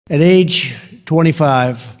At age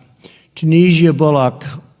 25, Tunisia Bullock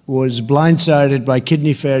was blindsided by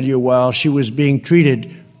kidney failure while she was being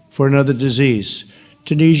treated for another disease.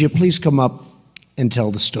 Tunisia, please come up and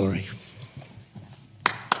tell the story.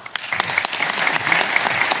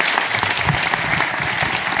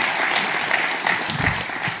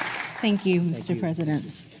 Thank you, Mr. President.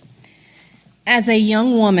 As a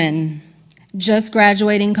young woman, just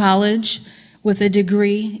graduating college with a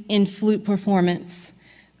degree in flute performance,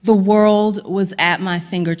 the world was at my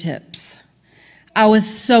fingertips. I was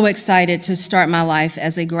so excited to start my life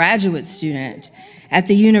as a graduate student at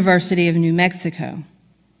the University of New Mexico.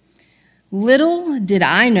 Little did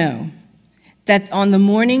I know that on the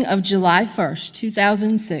morning of July 1st,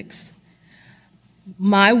 2006,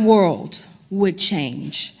 my world would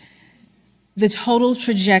change. The total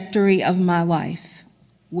trajectory of my life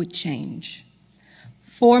would change.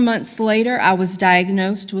 4 months later, I was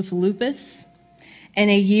diagnosed with lupus, and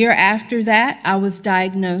a year after that, I was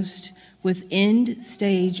diagnosed with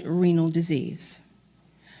end-stage renal disease.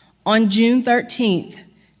 On June 13th,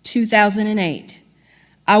 2008,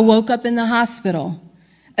 I woke up in the hospital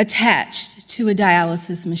attached to a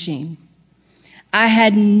dialysis machine. I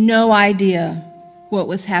had no idea what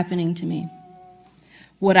was happening to me.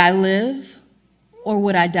 Would I live or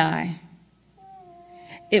would I die?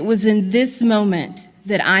 It was in this moment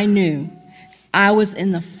that I knew I was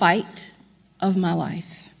in the fight of my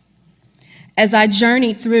life. As I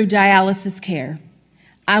journeyed through dialysis care,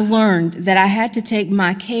 I learned that I had to take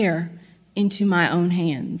my care into my own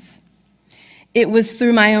hands. It was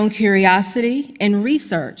through my own curiosity and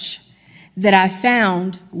research that I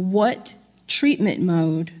found what treatment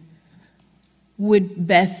mode would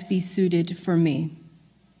best be suited for me.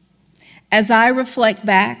 As I reflect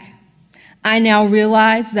back, I now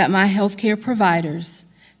realize that my healthcare providers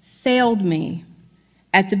failed me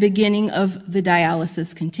at the beginning of the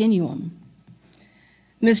dialysis continuum.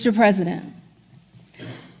 Mr. President,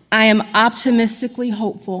 I am optimistically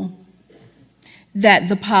hopeful that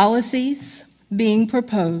the policies being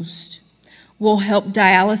proposed will help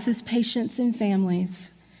dialysis patients and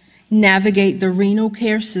families navigate the renal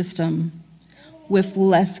care system with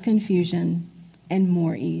less confusion and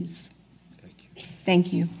more ease.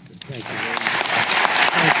 Thank you. Thank you.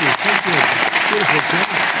 Thank you. Thank you. Beautiful, Kim.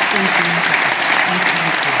 Thank you.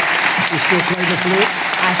 You still play the flute?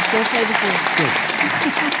 I still play the flute.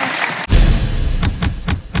 Good.